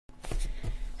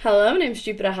Hello, my name's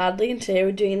Jupi Hadley, and today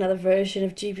we're doing another version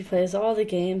of Jupi Plays All the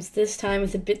Games, this time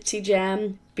with the Bitsy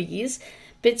Jam Bees.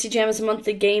 Bitsy Jam is a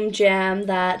monthly game jam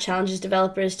that challenges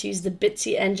developers to use the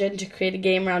Bitsy engine to create a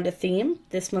game around a theme.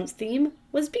 This month's theme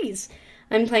was bees.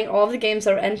 I'm playing all of the games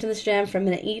that were entered in this jam for a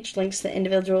minute each. Links to the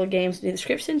individual games in the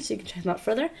description so you can check them out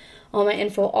further. All my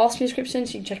info also in the description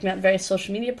so you can check me out on various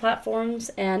social media platforms.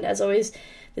 And as always,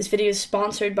 this video is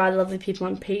sponsored by the lovely people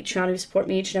on Patreon who support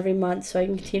me each and every month so I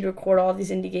can continue to record all of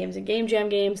these indie games and game jam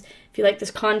games. If you like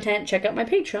this content, check out my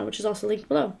Patreon, which is also linked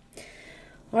below.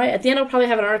 Alright, at the end I'll probably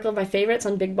have an article of my favorites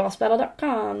on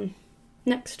BigBossBattle.com.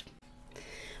 Next.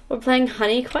 We're playing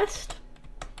Honey Quest.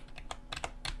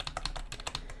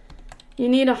 You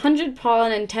need 100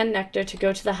 pollen and 10 nectar to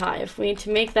go to the hive. We need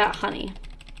to make that honey.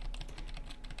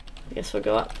 I guess we'll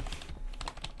go up.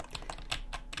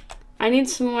 I need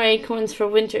some more acorns for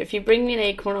winter. If you bring me an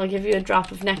acorn, I'll give you a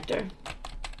drop of nectar.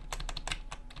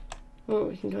 Oh,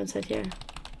 we can go inside here.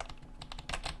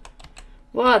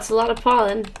 Wow, it's a lot of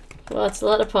pollen. Well, it's a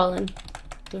lot of pollen.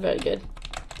 Very good.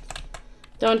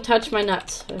 Don't touch my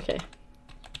nuts. Okay.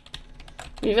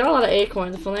 You've got a lot of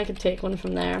acorns. If only I could take one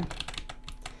from there.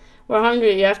 We're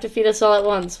hungry. You have to feed us all at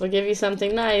once. We'll give you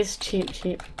something nice. Cheap,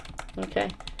 cheap. Okay.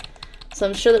 So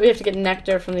I'm sure that we have to get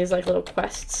nectar from these like little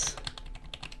quests.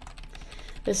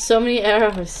 There's so many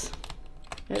arrows.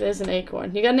 There's an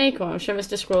acorn. You got an acorn. I'm sure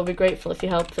Mr. Squirrel will be grateful if you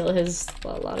help fill his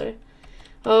lottery.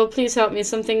 Oh, please help me.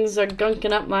 Some things are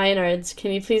gunking up my innards.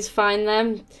 Can you please find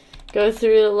them? Go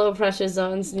through the low pressure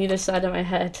zones on either side of my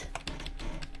head.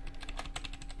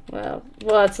 Well,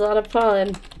 it's a lot of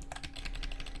pollen.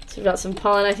 So we've got some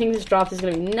pollen. I think this drop is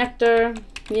going to be nectar.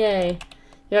 Yay.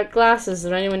 You got glasses. Is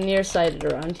there anyone nearsighted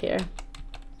around here?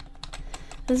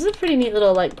 This is a pretty neat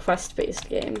little, like, quest-based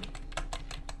game.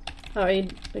 Oh,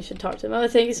 we should talk to them. Oh,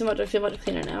 thank you so much. I feel much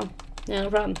cleaner now. Yeah, no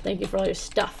problem. Thank you for all your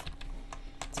stuff.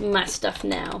 It's my stuff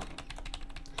now.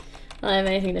 I don't have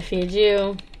anything to feed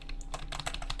you.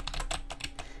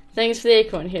 Thanks for the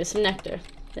acorn. Here's some nectar.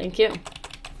 Thank you.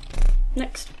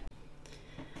 Next.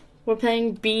 We're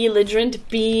playing belligerent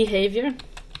behavior.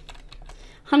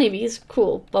 Honeybees,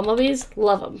 cool. Bumblebees,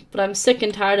 love them. But I'm sick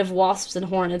and tired of wasps and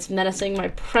hornets menacing my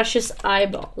precious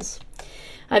eyeballs.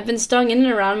 I've been stung in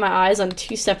and around my eyes on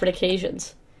 2 separate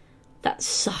occasions. That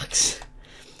sucks.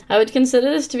 I would consider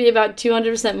this to be about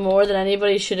 200% more than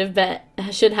anybody should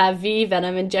have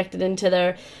V-venom injected into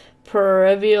their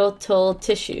parietal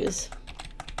tissues.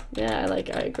 Yeah, I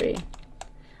agree.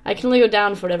 I can only go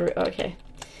down for whatever... Okay.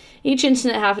 Each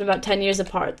incident happened about 10 years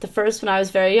apart. The first when I was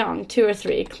very young, 2 or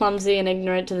 3, clumsy and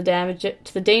ignorant to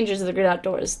the dangers of the great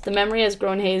outdoors. The memory has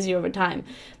grown hazy over time,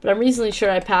 but I'm reasonably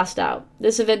sure I passed out.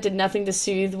 This event did nothing to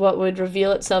soothe what would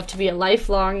reveal itself to be a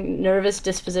lifelong nervous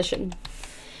disposition.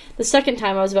 The second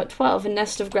time I was about 12, a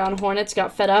nest of ground hornets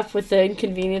got fed up with the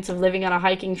inconvenience of living on a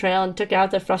hiking trail and took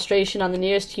out their frustration on the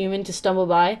nearest human to stumble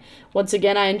by. Once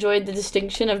again, I enjoyed the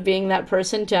distinction of being that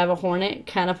person to have a hornet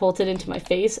catapulted into my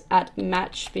face at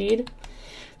match speed.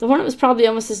 The hornet was probably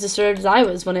almost as disturbed as I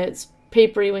was when its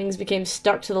papery wings became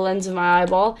stuck to the lens of my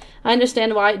eyeball. I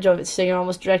understand why it drove its stinger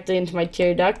almost directly into my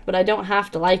tear duct, but I don't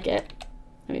have to like it.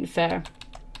 I mean, fair.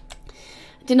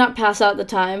 I did not pass out at the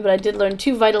time, but I did learn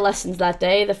 2 vital lessons that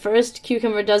day. The first,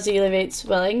 cucumber does elevate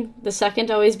swelling. The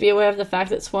second, always be aware of the fact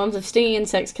that swarms of stinging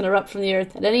insects can erupt from the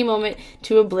earth at any moment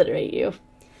to obliterate you.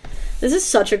 This is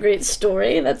such a great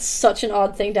story. That's such an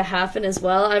odd thing to happen as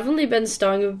well. I've only been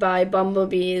stung by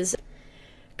bumblebees.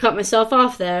 Cut myself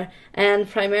off there, and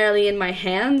primarily in my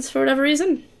hands for whatever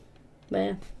reason. But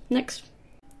yeah, next.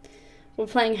 We're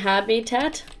playing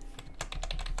Habitat.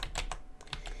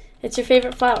 It's your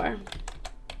favorite flower.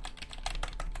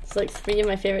 It's like 3 of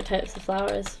my favorite types of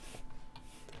flowers.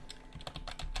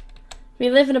 We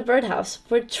live in a birdhouse.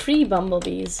 We're tree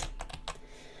bumblebees.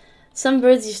 Some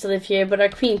birds used to live here, but our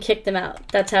queen kicked them out.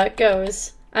 That's how it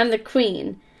goes. I'm the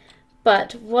queen.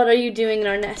 But what are you doing in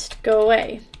our nest? Go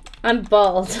away. I'm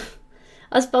bald.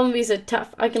 Us bumblebees are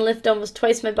tough. I can lift almost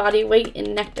twice my body weight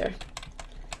in nectar.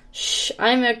 Shh,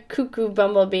 I'm a cuckoo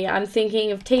bumblebee. I'm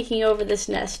thinking of taking over this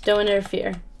nest. Don't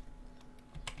interfere.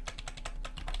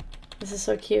 This is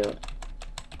so cute.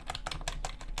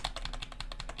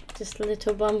 Just a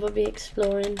little bumblebee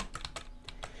exploring.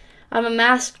 I'm a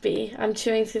masked bee. I'm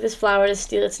chewing through this flower to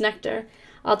steal its nectar.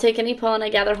 I'll take any pollen I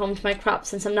gather home to my crop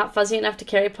since I'm not fuzzy enough to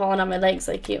carry pollen on my legs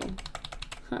like you.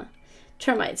 Huh.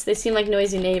 Termites. They seem like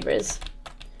noisy neighbors.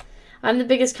 I'm the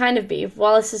biggest kind of bee.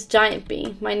 Wallace's giant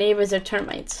bee. My neighbors are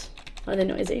termites. Are they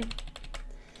noisy?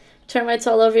 Termites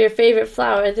all over your favorite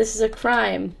flower. This is a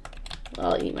crime.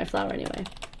 Well, I'll eat my flower anyway.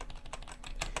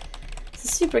 This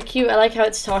is super cute. I like how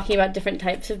it's talking about different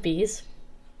types of bees.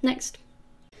 Next.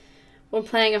 We're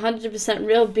playing 100%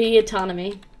 real bee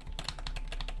autonomy.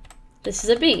 This is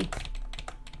a bee.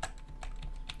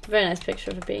 It's a very nice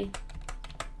picture of a bee.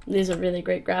 These are really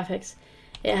great graphics.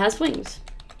 It has wings.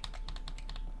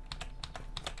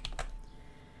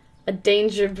 A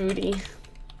danger booty.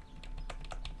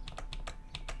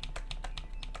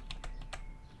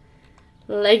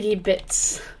 Leggy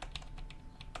bits.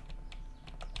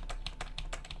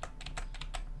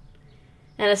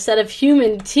 And a set of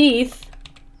human teeth.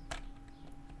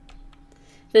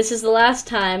 This is the last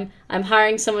time I'm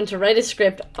hiring someone to write a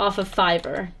script off of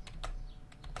Fiverr.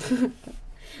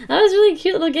 That was a really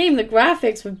cute little game. The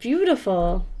graphics were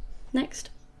beautiful. Next.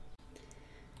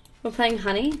 We're playing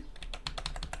Honey.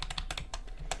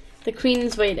 The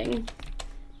queen's waiting.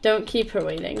 Don't keep her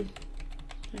waiting.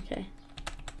 Okay.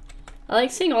 I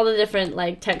like seeing all the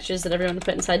different textures that everyone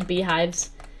put inside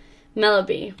beehives. Mellow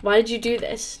bee, why did you do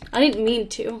this? I didn't mean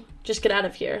to. Just get out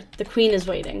of here. The queen is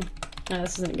waiting. No,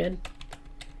 this isn't good.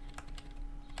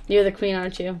 You're the queen,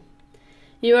 aren't you?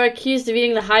 You are accused of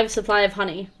eating the hive's supply of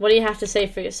honey. What do you have to say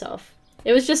for yourself?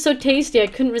 It was just so tasty, I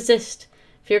couldn't resist.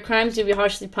 For your crimes, you'll be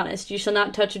harshly punished. You shall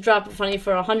not touch a drop of honey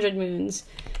for 100 moons.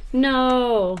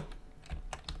 No.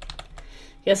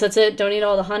 Guess that's it. Don't eat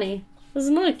all the honey. This is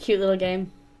another cute little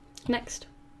game. Next.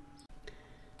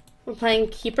 We're playing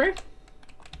Keeper.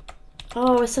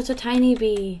 Oh, it's such a tiny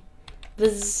bee.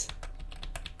 Buzz.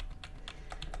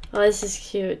 Oh, this is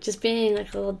cute. Just being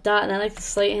like a little dot, and I like the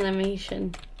slight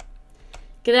animation.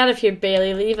 Get out of here,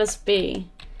 Bailey. Leave us be.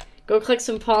 Go collect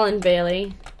some pollen,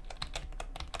 Bailey.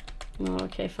 Oh,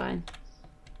 okay, fine.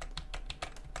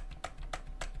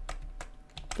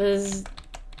 Buzz.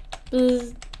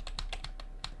 Buzz.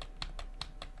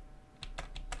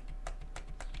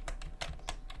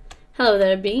 Hello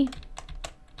there, bee.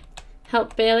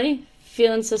 Help, Bailey.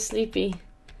 Feeling so sleepy.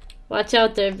 Watch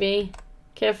out there, bee.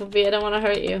 Careful, bee. I don't want to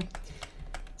hurt you.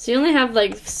 So you only have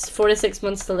 4 to 6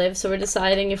 months to live, so we're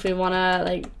deciding if we want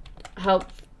to help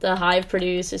the hive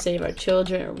produce or save our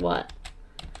children or what.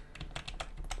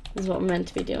 This is what we're meant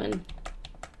to be doing.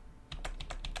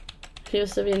 People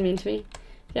still being mean to me.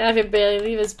 Get out of here, Bailey.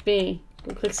 Leave us be.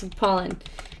 Go click some pollen.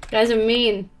 Guys are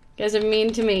mean. Guys are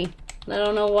mean to me. I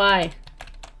don't know why.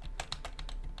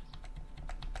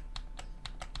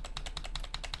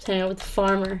 Just hang out with the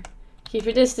farmer. Keep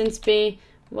your distance, bee.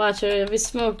 Watch her. It'll be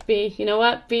smoke, bee. You know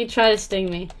what, bee? Try to sting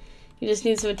me. You just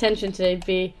need some attention today,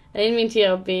 bee. I didn't mean to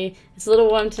yell, bee. It's a little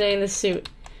warm today in the suit.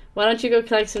 Why don't you go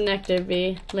collect some nectar,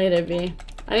 bee? Later, bee.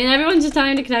 I mean, everyone's just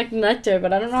telling me to collect nectar,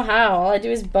 but I don't know how. All I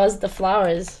do is buzz the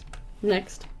flowers.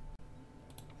 Next.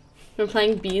 We're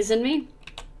playing Bees and Me.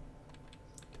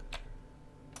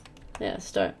 Yeah,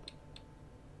 start.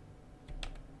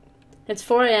 It's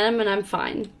 4 a.m. and I'm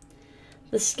fine.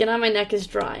 The skin on my neck is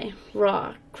dry,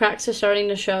 raw. Cracks are starting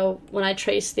to show. When I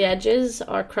trace the edges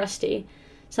are crusty.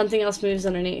 Something else moves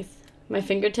underneath. My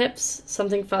fingertips,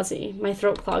 something fuzzy. My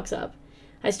throat clogs up.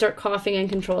 I start coughing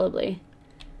uncontrollably.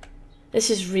 This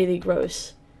is really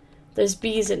gross. There's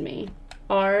bees in me.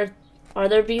 Are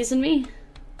there bees in me?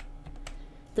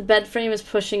 The bed frame is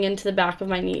pushing into the back of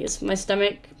my knees. My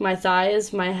stomach, my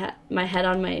thighs, my head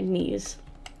on my knees.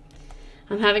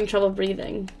 I'm having trouble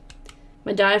breathing.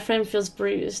 My diaphragm feels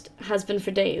bruised, has been for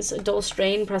days. A dull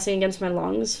strain pressing against my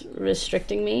lungs,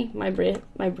 restricting me, my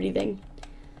breathing.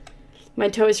 My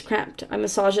toe is cramped. I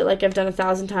massage it like I've done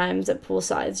 1,000 times at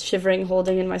poolsides, shivering,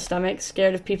 holding in my stomach,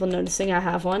 scared of people noticing I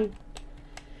have one.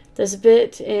 There's a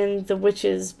bit in The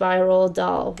Witches by Roald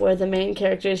Dahl where the main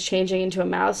character is changing into a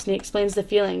mouse, and he explains the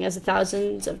feeling as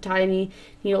thousands of tiny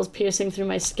needles piercing through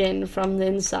my skin from the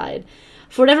inside.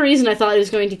 For whatever reason, I thought it was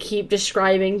going to keep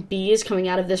describing bees coming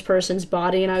out of this person's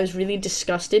body, and I was really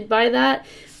disgusted by that,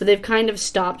 but they've kind of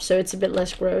stopped, so it's a bit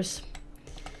less gross.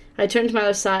 I turn to my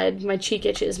other side. My cheek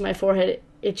itches, my forehead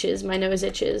itches, my nose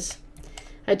itches.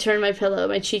 I turn my pillow.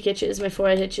 My cheek itches, my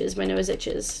forehead itches, my nose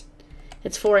itches.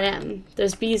 It's 4 a.m.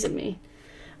 There's bees in me.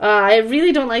 I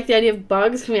really don't like the idea of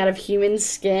bugs coming out of human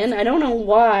skin. I don't know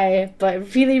why, but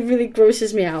it really, really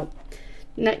grosses me out.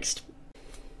 Next.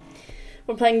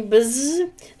 We're playing Buzz.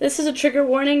 This is a trigger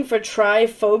warning for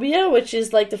triphobia, which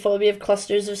is like the phobia of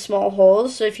clusters of small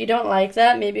holes. So if you don't like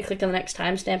that, maybe click on the next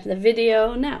timestamp in the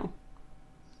video now.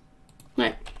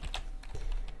 Right.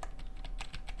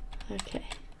 Okay.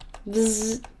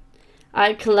 Buzz.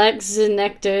 I collect the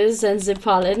nectars and the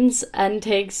pollens and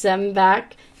take them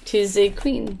back to the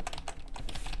queen.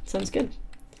 Sounds good.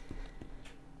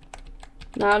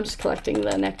 Now I'm just collecting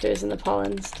the nectars and the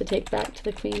pollens to take back to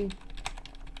the queen.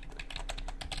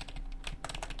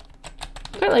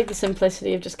 I quite like the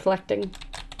simplicity of just collecting.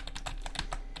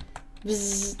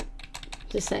 Bzz.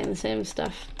 Just saying the same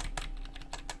stuff.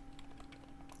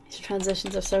 It's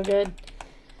transitions are so good.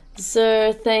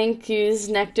 Sir, thank yous,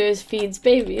 nectars feeds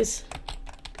babies.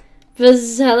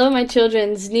 Buzz, hello my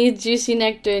childrens, need juicy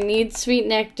nectar, need sweet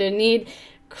nectar, need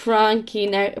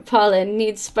cronky pollen,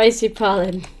 need spicy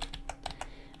pollen.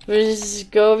 Buzz,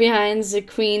 go behind the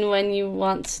queen when you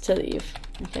wants to leave.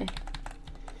 Okay.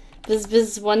 Buzz,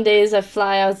 buzz, one day as I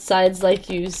fly outsides like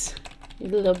yous, you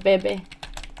little baby.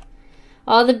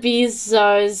 All the bees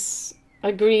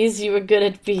agrees you were good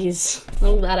at bees.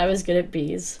 I'm glad I was good at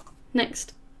bees.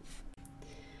 Next.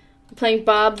 I'm playing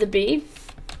Bob the Bee.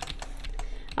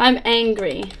 I'm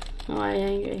angry. Oh, I'm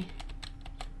angry.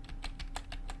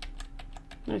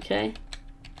 Okay.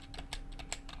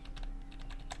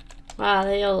 Wow,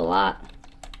 they yelled a lot.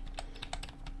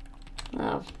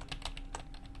 Wow.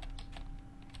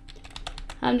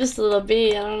 I'm just a little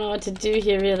bee. I don't know what to do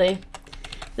here, really.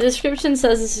 The description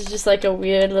says this is just like a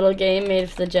weird little game made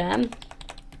for the jam.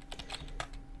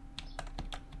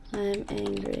 I'm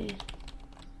angry.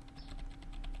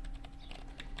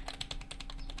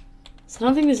 So I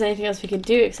don't think there's anything else we could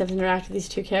do except interact with these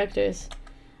two characters.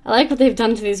 I like what they've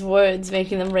done to these words,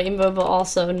 making them rainbow but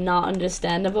also not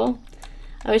understandable.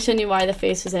 I wish I knew why the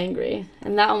face was angry.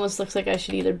 And that almost looks like I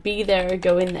should either be there or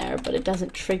go in there, but it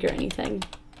doesn't trigger anything.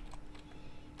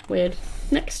 Weird.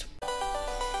 Next.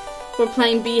 We're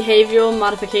playing behavioral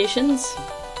modifications.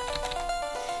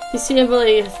 You see a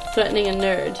bully threatening a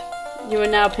nerd. You are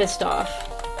now pissed off.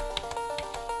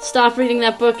 Stop reading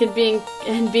that book and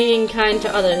being kind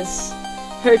to others.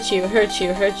 Hurt you, hurt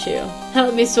you, hurt you.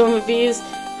 Help me, swarm of bees.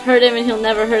 Hurt him and he'll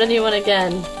never hurt anyone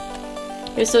again.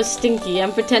 You're so stinky.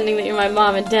 I'm pretending that you're my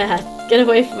mom and dad. Get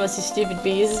away from us, you stupid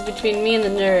bees. This is between me and the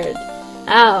nerd.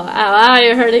 Ow, ow, ow,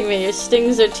 you're hurting me. Your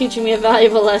stings are teaching me a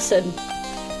valuable lesson.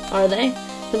 Are they?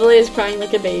 The bully is crying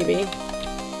like a baby.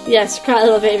 Yes, cry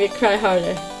little baby, cry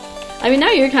harder. I mean,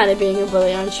 now you're kind of being a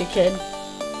bully, aren't you, kid?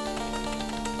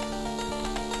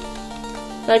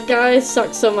 That guy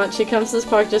sucks so much. He comes to this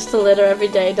park just to litter every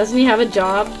day. Doesn't he have a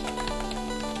job?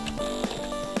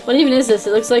 What even is this?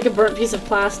 It looks like a burnt piece of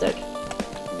plastic.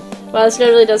 Wow, this guy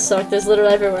really does suck. There's litter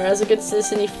everywhere. As a good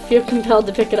citizen, you feel compelled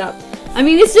to pick it up. I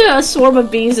mean, is a swarm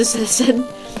of bees a citizen?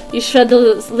 You shred the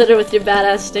litter with your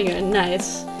badass stinger.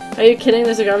 Nice. Are you kidding?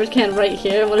 There's a garbage can right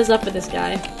here. What is up with this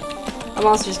guy? I'm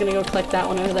also just gonna go collect that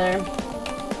one over there.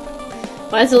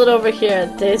 Why is the litter over here?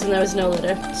 Days when there was no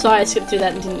litter. Sorry, I skipped through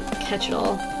that and didn't catch it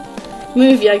all.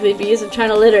 Move, you ugly bees. I'm trying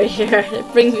to litter here.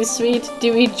 It brings me sweet,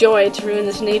 dewy joy to ruin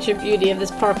this nature beauty of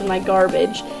this park with my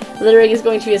garbage. Littering is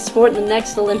going to be a sport in the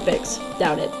next Olympics.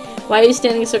 Doubt it. Why are you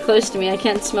standing so close to me? I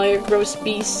can't smell your gross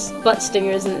bee butt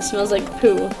stingers and it smells like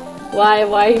poo. Why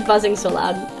are you buzzing so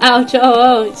loud? Ouch,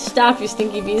 oh, stop you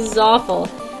stinky bees. This is awful.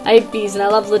 I hate bees and I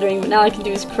love littering, but now all I can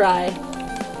do is cry.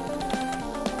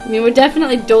 I mean, we're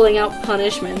definitely doling out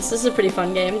punishments. This is a pretty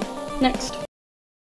fun game. Next.